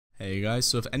Hey guys,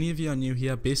 so if any of you are new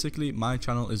here, basically my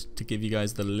channel is to give you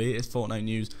guys the latest Fortnite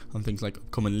news on things like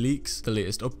upcoming leaks, the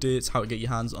latest updates, how to get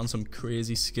your hands on some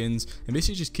crazy skins, and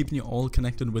basically just keeping you all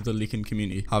connected with the leaking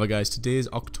community. However guys, today's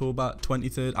October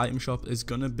 23rd item shop is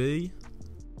gonna be...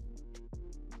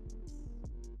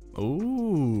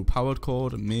 Ooh, powered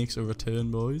CHORD makes a return,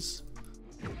 boys.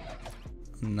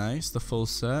 Nice, the full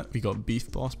set. We got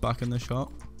Beef Boss back in the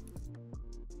shop.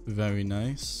 Very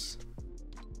nice.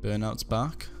 Burnout's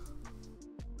back.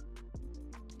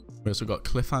 We also got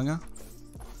Cliffhanger.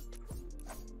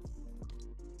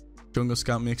 Jungle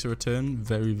Scout makes a return.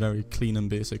 Very, very clean and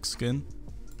basic skin.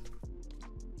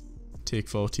 Take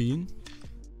 14.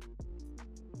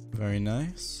 Very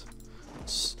nice.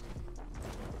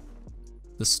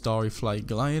 The Starry Flight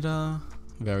Glider.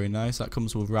 Very nice. That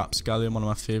comes with Rapscallion, one of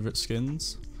my favourite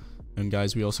skins. And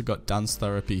guys, we also got Dance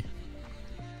Therapy.